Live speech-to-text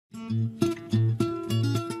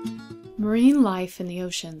Marine life in the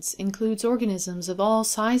oceans includes organisms of all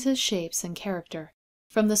sizes, shapes, and character,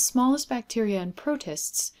 from the smallest bacteria and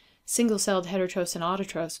protists, single-celled heterotrophs and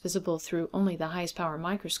autotrophs visible through only the highest power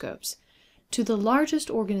microscopes, to the largest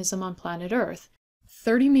organism on planet Earth,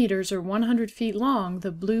 30 meters or 100 feet long,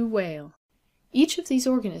 the blue whale. Each of these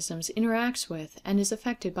organisms interacts with and is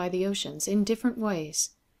affected by the oceans in different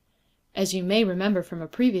ways. As you may remember from a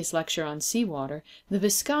previous lecture on seawater, the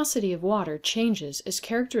viscosity of water changes as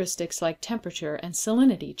characteristics like temperature and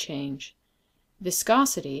salinity change.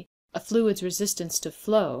 Viscosity, a fluid's resistance to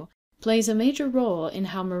flow, plays a major role in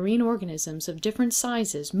how marine organisms of different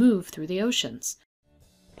sizes move through the oceans.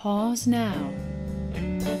 Pause now.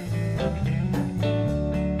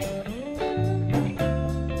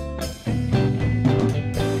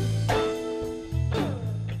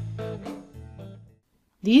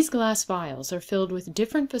 These glass vials are filled with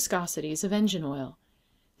different viscosities of engine oil.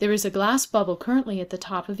 There is a glass bubble currently at the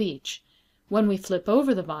top of each. When we flip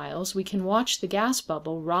over the vials, we can watch the gas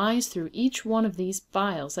bubble rise through each one of these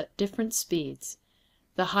vials at different speeds.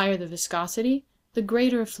 The higher the viscosity, the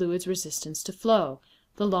greater a fluid's resistance to flow,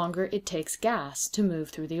 the longer it takes gas to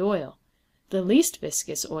move through the oil. The least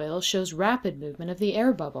viscous oil shows rapid movement of the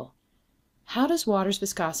air bubble. How does water's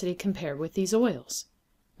viscosity compare with these oils?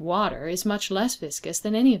 Water is much less viscous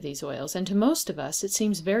than any of these oils, and to most of us it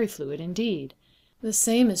seems very fluid indeed. The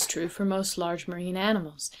same is true for most large marine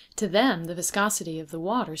animals. To them, the viscosity of the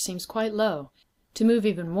water seems quite low. To move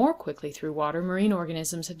even more quickly through water, marine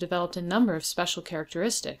organisms have developed a number of special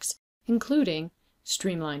characteristics, including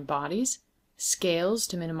streamlined bodies, scales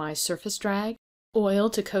to minimize surface drag, oil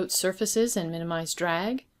to coat surfaces and minimize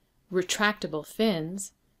drag, retractable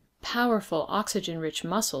fins, powerful oxygen-rich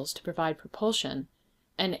muscles to provide propulsion,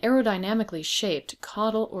 and aerodynamically shaped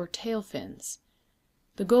caudal or tail fins.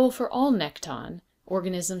 The goal for all nekton,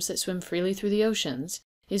 organisms that swim freely through the oceans,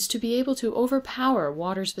 is to be able to overpower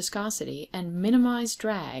water's viscosity and minimize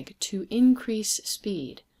drag to increase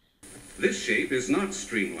speed. This shape is not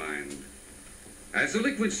streamlined. As the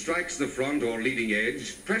liquid strikes the front or leading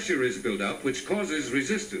edge, pressure is built up which causes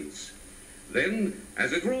resistance. Then,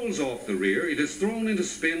 as it rolls off the rear, it is thrown into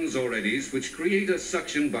spins or eddies which create a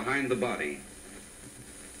suction behind the body.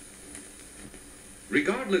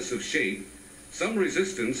 Regardless of shape, some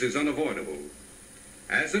resistance is unavoidable.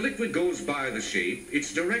 As the liquid goes by the shape,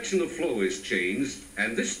 its direction of flow is changed,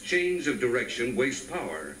 and this change of direction wastes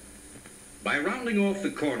power. By rounding off the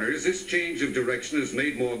corners, this change of direction is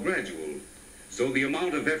made more gradual, so the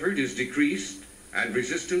amount of effort is decreased and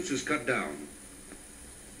resistance is cut down.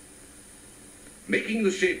 Making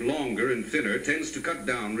the shape longer and thinner tends to cut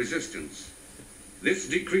down resistance. This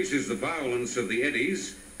decreases the violence of the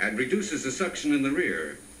eddies and reduces the suction in the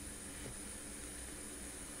rear.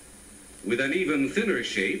 With an even thinner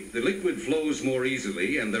shape, the liquid flows more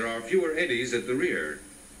easily and there are fewer eddies at the rear.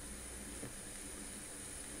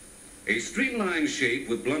 A streamlined shape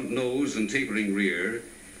with blunt nose and tapering rear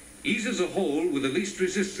eases a hole with the least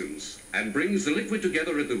resistance and brings the liquid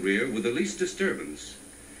together at the rear with the least disturbance.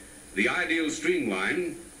 The ideal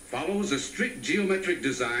streamline follows a strict geometric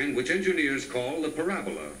design which engineers call the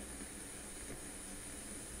parabola.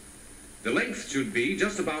 The length should be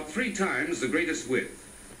just about 3 times the greatest width.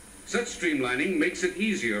 Such streamlining makes it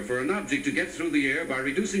easier for an object to get through the air by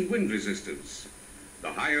reducing wind resistance.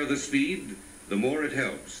 The higher the speed, the more it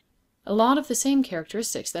helps. A lot of the same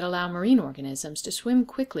characteristics that allow marine organisms to swim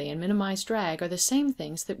quickly and minimize drag are the same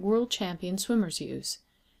things that world champion swimmers use.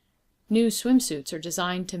 New swimsuits are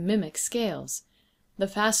designed to mimic scales. The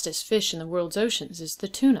fastest fish in the world's oceans is the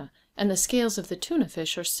tuna, and the scales of the tuna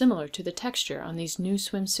fish are similar to the texture on these new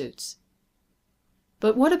swimsuits.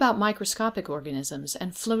 But what about microscopic organisms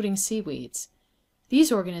and floating seaweeds?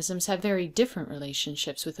 These organisms have very different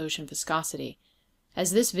relationships with ocean viscosity.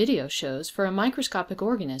 As this video shows, for a microscopic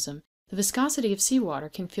organism, the viscosity of seawater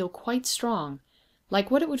can feel quite strong, like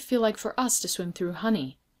what it would feel like for us to swim through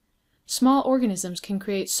honey. Small organisms can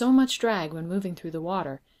create so much drag when moving through the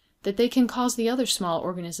water that they can cause the other small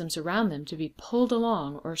organisms around them to be pulled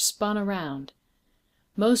along or spun around.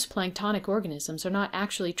 Most planktonic organisms are not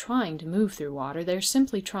actually trying to move through water, they're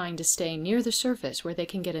simply trying to stay near the surface where they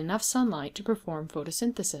can get enough sunlight to perform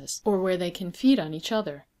photosynthesis, or where they can feed on each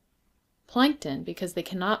other. Plankton, because they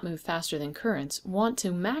cannot move faster than currents, want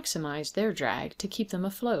to maximize their drag to keep them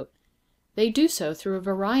afloat. They do so through a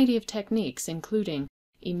variety of techniques, including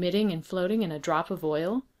emitting and floating in a drop of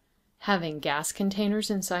oil, having gas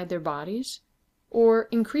containers inside their bodies, or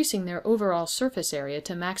increasing their overall surface area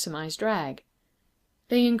to maximize drag.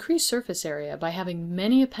 They increase surface area by having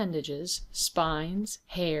many appendages, spines,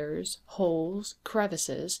 hairs, holes,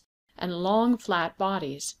 crevices, and long flat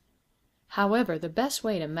bodies. However, the best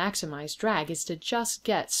way to maximize drag is to just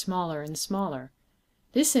get smaller and smaller.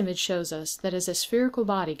 This image shows us that as a spherical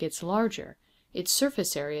body gets larger, its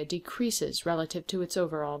surface area decreases relative to its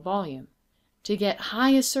overall volume. To get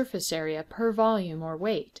highest surface area per volume or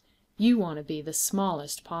weight, you want to be the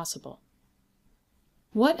smallest possible.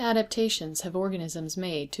 What adaptations have organisms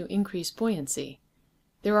made to increase buoyancy?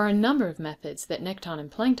 There are a number of methods that nekton and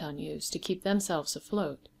plankton use to keep themselves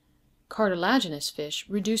afloat. Cartilaginous fish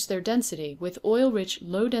reduce their density with oil-rich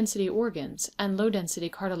low-density organs and low-density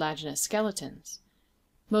cartilaginous skeletons.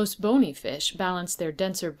 Most bony fish balance their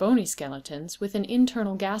denser bony skeletons with an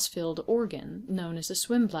internal gas-filled organ known as a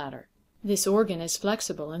swim bladder. This organ is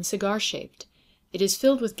flexible and cigar-shaped. It is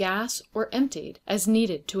filled with gas or emptied as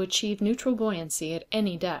needed to achieve neutral buoyancy at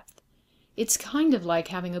any depth. It's kind of like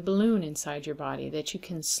having a balloon inside your body that you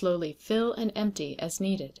can slowly fill and empty as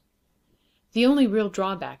needed. The only real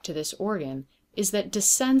drawback to this organ is that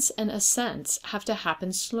descents and ascents have to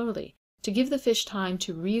happen slowly to give the fish time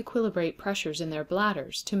to re-equilibrate pressures in their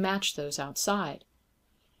bladders to match those outside.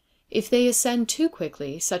 If they ascend too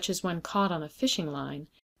quickly, such as when caught on a fishing line,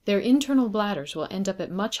 their internal bladders will end up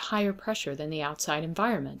at much higher pressure than the outside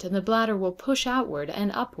environment, and the bladder will push outward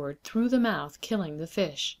and upward through the mouth, killing the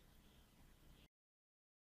fish.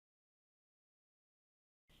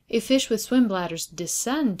 If fish with swim bladders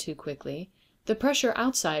descend too quickly, the pressure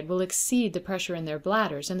outside will exceed the pressure in their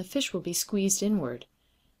bladders, and the fish will be squeezed inward.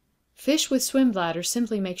 Fish with swim bladders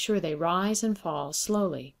simply make sure they rise and fall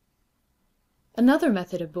slowly. Another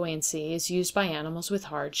method of buoyancy is used by animals with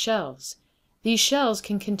hard shells. These shells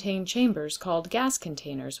can contain chambers called gas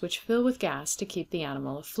containers, which fill with gas to keep the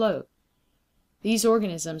animal afloat. These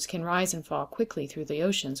organisms can rise and fall quickly through the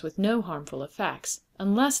oceans with no harmful effects,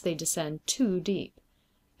 unless they descend too deep.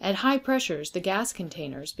 At high pressures, the gas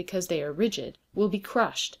containers, because they are rigid, will be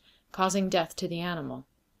crushed, causing death to the animal.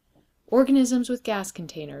 Organisms with gas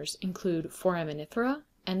containers include foraminifera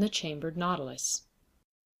and the chambered nautilus.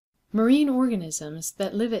 Marine organisms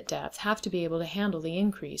that live at depth have to be able to handle the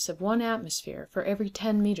increase of 1 atmosphere for every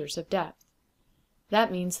 10 meters of depth.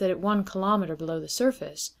 That means that at 1 kilometer below the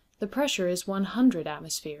surface, the pressure is 100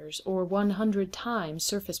 atmospheres, or 100 times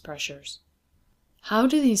surface pressures. How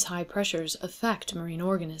do these high pressures affect marine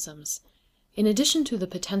organisms? In addition to the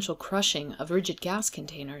potential crushing of rigid gas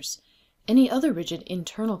containers, any other rigid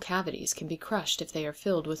internal cavities can be crushed if they are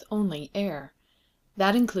filled with only air.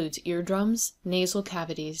 That includes eardrums, nasal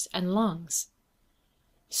cavities, and lungs.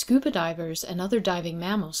 Scuba divers and other diving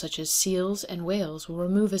mammals such as seals and whales will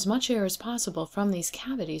remove as much air as possible from these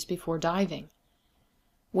cavities before diving.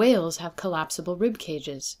 Whales have collapsible rib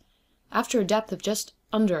cages. After a depth of just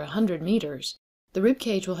under 100 meters, the rib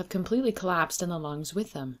cage will have completely collapsed and the lungs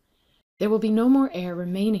with them. There will be no more air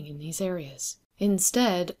remaining in these areas.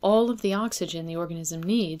 Instead, all of the oxygen the organism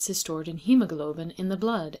needs is stored in hemoglobin in the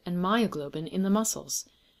blood and myoglobin in the muscles.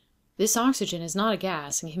 This oxygen is not a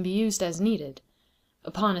gas and can be used as needed.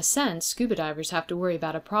 Upon ascent, scuba divers have to worry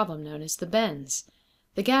about a problem known as the bends.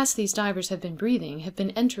 The gas these divers have been breathing have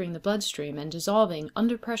been entering the bloodstream and dissolving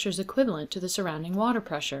under pressures equivalent to the surrounding water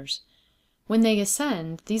pressures. When they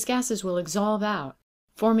ascend, these gases will exsolve out,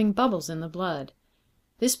 forming bubbles in the blood.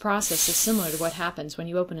 This process is similar to what happens when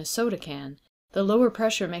you open a soda can. The lower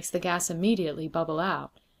pressure makes the gas immediately bubble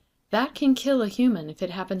out. That can kill a human if it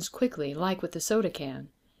happens quickly, like with the soda can.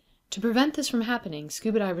 To prevent this from happening,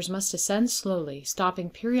 scuba divers must ascend slowly, stopping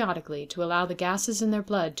periodically to allow the gases in their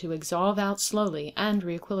blood to exsolve out slowly and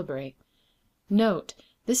re-equilibrate. Note,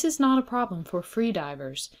 this is not a problem for free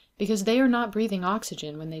divers, because they are not breathing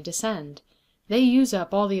oxygen when they descend. They use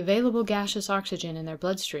up all the available gaseous oxygen in their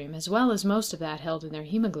bloodstream, as well as most of that held in their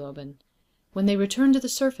hemoglobin. When they return to the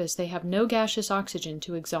surface, they have no gaseous oxygen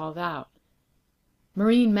to exsolve out.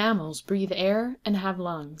 Marine mammals breathe air and have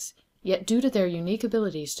lungs, yet due to their unique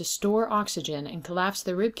abilities to store oxygen and collapse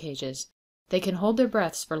their rib cages, they can hold their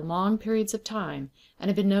breaths for long periods of time and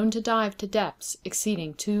have been known to dive to depths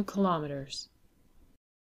exceeding 2 kilometers.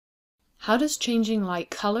 How does changing light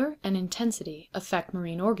color and intensity affect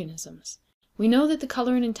marine organisms? We know that the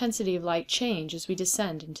color and intensity of light change as we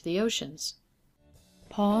descend into the oceans.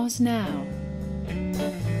 Pause now.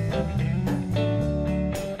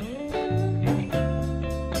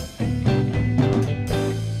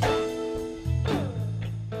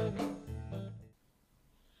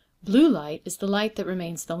 Blue light is the light that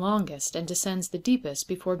remains the longest and descends the deepest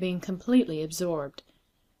before being completely absorbed.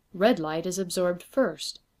 Red light is absorbed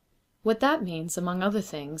first. What that means, among other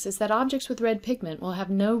things, is that objects with red pigment will have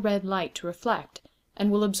no red light to reflect, and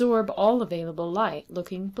will absorb all available light,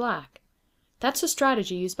 looking black. That's a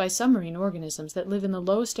strategy used by some marine organisms that live in the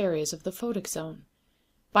lowest areas of the photic zone.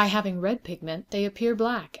 By having red pigment, they appear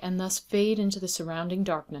black and thus fade into the surrounding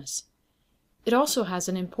darkness. It also has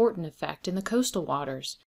an important effect in the coastal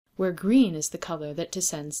waters, where green is the color that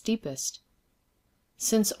descends deepest.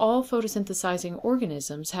 Since all photosynthesizing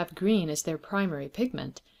organisms have green as their primary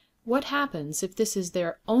pigment, what happens if this is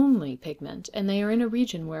their only pigment and they are in a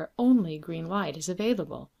region where only green light is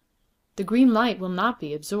available? The green light will not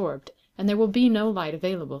be absorbed, and there will be no light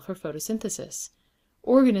available for photosynthesis.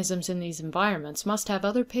 Organisms in these environments must have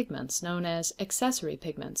other pigments known as accessory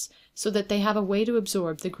pigments, so that they have a way to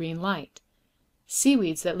absorb the green light.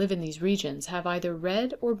 Seaweeds that live in these regions have either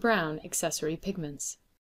red or brown accessory pigments.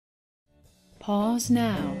 Pause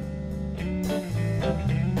now.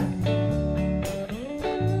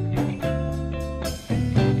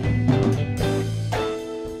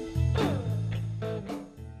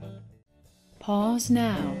 Pause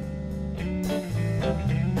now.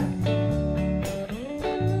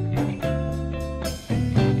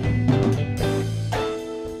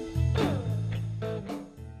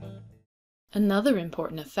 Another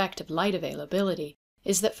important effect of light availability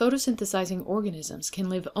is that photosynthesizing organisms can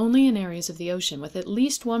live only in areas of the ocean with at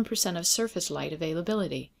least 1% of surface light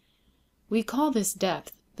availability. We call this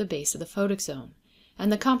depth the base of the photic zone,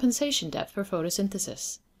 and the compensation depth for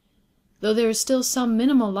photosynthesis. Though there is still some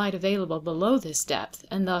minimal light available below this depth,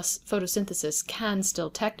 and thus photosynthesis can still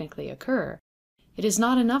technically occur, it is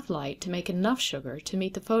not enough light to make enough sugar to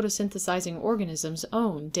meet the photosynthesizing organism's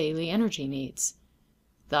own daily energy needs.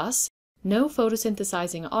 Thus, no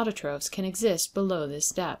photosynthesizing autotrophs can exist below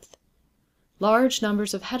this depth. Large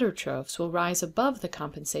numbers of heterotrophs will rise above the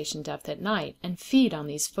compensation depth at night and feed on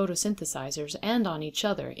these photosynthesizers and on each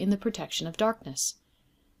other in the protection of darkness.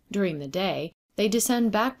 During the day, they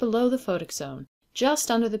descend back below the photic zone,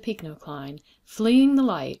 just under the pycnocline, fleeing the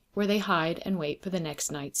light, where they hide and wait for the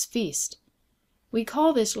next night's feast. We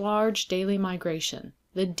call this large daily migration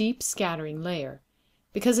the deep scattering layer,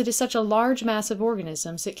 because it is such a large mass of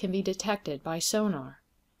organisms it can be detected by sonar.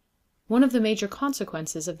 One of the major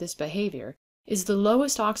consequences of this behavior is the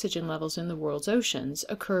lowest oxygen levels in the world's oceans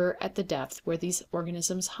occur at the depth where these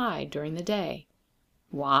organisms hide during the day.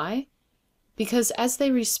 Why? Because as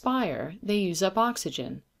they respire, they use up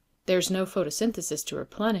oxygen. There's no photosynthesis to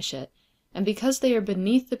replenish it, and because they are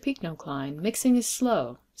beneath the pycnocline, mixing is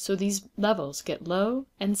slow, so these levels get low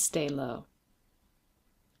and stay low.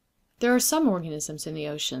 There are some organisms in the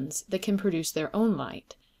oceans that can produce their own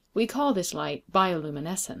light. We call this light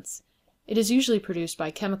bioluminescence. It is usually produced by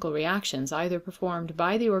chemical reactions either performed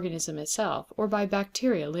by the organism itself or by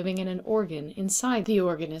bacteria living in an organ inside the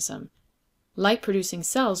organism. Light-producing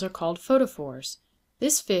cells are called photophores.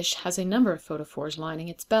 This fish has a number of photophores lining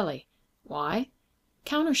its belly. Why?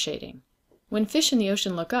 Countershading. When fish in the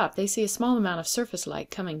ocean look up, they see a small amount of surface light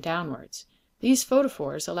coming downwards. These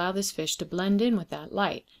photophores allow this fish to blend in with that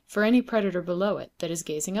light for any predator below it that is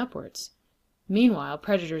gazing upwards. Meanwhile,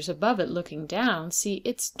 predators above it looking down see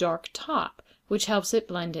its dark top, which helps it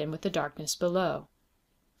blend in with the darkness below.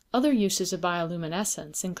 Other uses of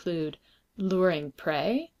bioluminescence include luring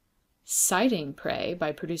prey, sighting prey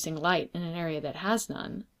by producing light in an area that has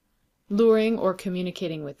none, luring or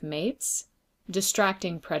communicating with mates,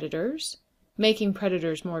 distracting predators, making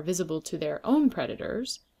predators more visible to their own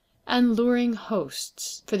predators, and luring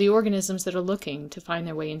hosts for the organisms that are looking to find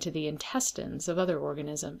their way into the intestines of other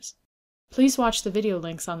organisms. Please watch the video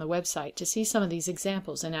links on the website to see some of these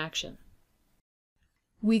examples in action.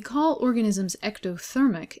 We call organisms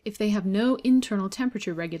ectothermic if they have no internal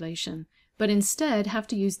temperature regulation, but instead have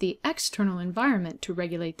to use the external environment to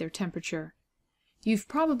regulate their temperature. You've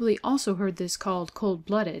probably also heard this called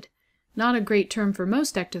cold-blooded, not a great term for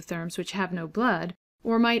most ectotherms which have no blood,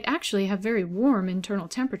 or might actually have very warm internal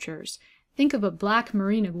temperatures. Think of a black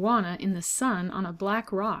marine iguana in the sun on a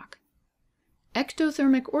black rock.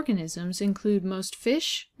 Ectothermic organisms include most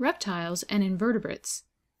fish, reptiles, and invertebrates.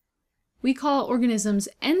 We call organisms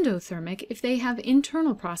endothermic if they have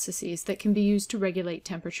internal processes that can be used to regulate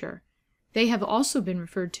temperature. They have also been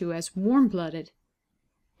referred to as warm-blooded.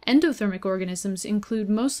 Endothermic organisms include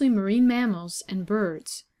mostly marine mammals and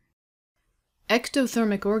birds.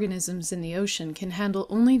 Ectothermic organisms in the ocean can handle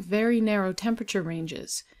only very narrow temperature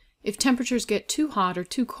ranges. If temperatures get too hot or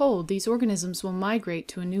too cold, these organisms will migrate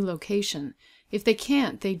to a new location. If they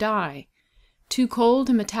can't, they die. Too cold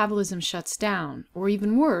and metabolism shuts down, or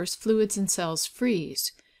even worse, fluids and cells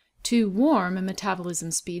freeze. Too warm and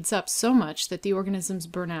metabolism speeds up so much that the organisms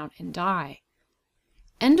burn out and die.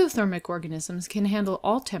 Endothermic organisms can handle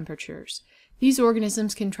all temperatures. These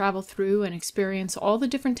organisms can travel through and experience all the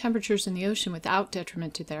different temperatures in the ocean without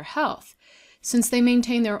detriment to their health. Since they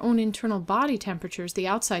maintain their own internal body temperatures, the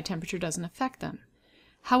outside temperature doesn't affect them.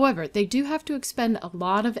 However, they do have to expend a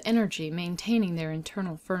lot of energy maintaining their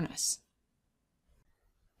internal furnace.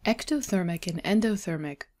 Ectothermic and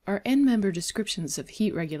endothermic are end-member descriptions of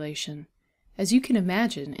heat regulation. As you can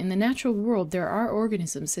imagine, in the natural world there are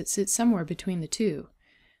organisms that sit somewhere between the two.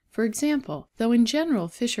 For example, though in general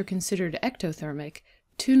fish are considered ectothermic,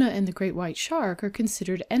 tuna and the great white shark are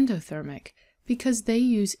considered endothermic because they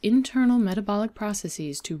use internal metabolic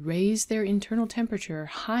processes to raise their internal temperature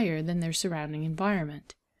higher than their surrounding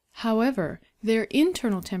environment. However, their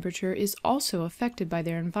internal temperature is also affected by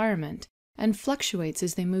their environment and fluctuates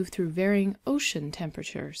as they move through varying ocean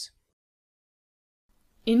temperatures.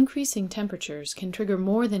 Increasing temperatures can trigger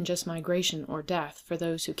more than just migration or death for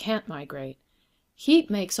those who can't migrate.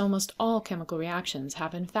 Heat makes almost all chemical reactions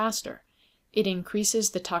happen faster. It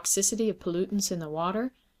increases the toxicity of pollutants in the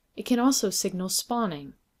water. It can also signal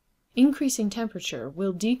spawning. Increasing temperature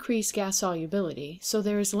will decrease gas solubility, so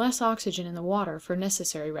there is less oxygen in the water for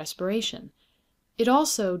necessary respiration. It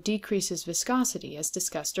also decreases viscosity, as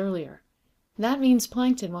discussed earlier. That means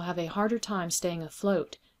plankton will have a harder time staying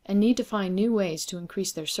afloat and need to find new ways to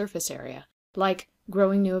increase their surface area, like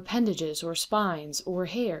growing new appendages or spines or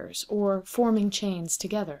hairs or forming chains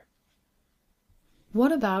together.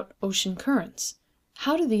 What about ocean currents?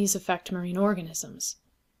 How do these affect marine organisms?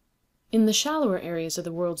 In the shallower areas of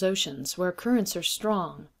the world's oceans, where currents are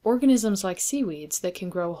strong, organisms like seaweeds that can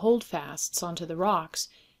grow holdfasts onto the rocks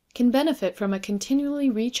can benefit from a continually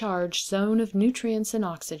recharged zone of nutrients and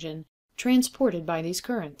oxygen transported by these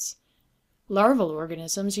currents. Larval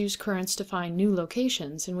organisms use currents to find new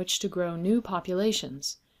locations in which to grow new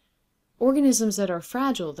populations. Organisms that are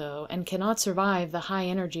fragile, though, and cannot survive the high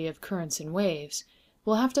energy of currents and waves,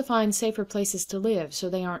 will have to find safer places to live so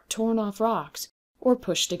they aren't torn off rocks or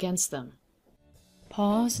pushed against them.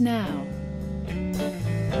 Pause now.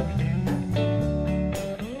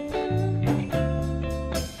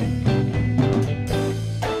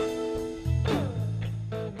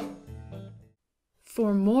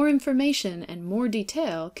 For more information and more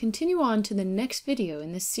detail, continue on to the next video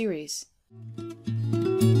in this series.